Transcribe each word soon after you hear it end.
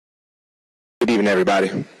evening,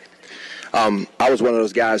 everybody. I was one of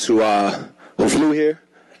those guys who flew here,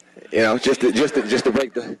 you know, just to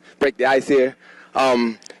break the ice here.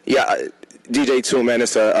 Yeah, DJ Toomp, man,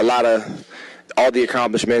 it's a lot of all the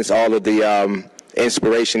accomplishments, all of the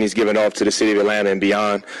inspiration he's given off to the city of Atlanta and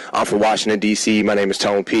beyond. I'm from Washington, D.C. My name is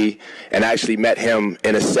Toomp, and I actually met him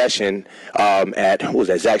in a session at, what was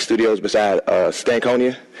that, Zach Studios beside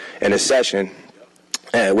Stankonia, in a session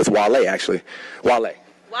with Wale, actually. Wale.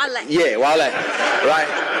 Yeah, Wale, right?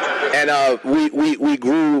 And we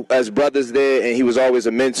grew as brothers there, and he was always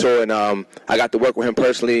a mentor, and I got to work with him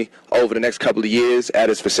personally over the next couple of years at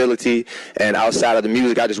his facility. And outside of the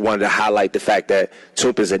music, I just wanted to highlight the fact that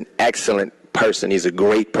Toomp is an excellent person. He's a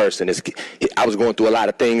great person. I was going through a lot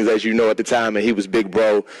of things, as you know, at the time, and he was big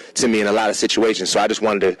bro to me in a lot of situations. So I just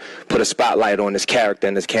wanted to put a spotlight on this character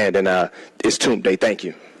and this candidate, and it's Toomp Day. Thank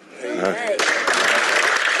you.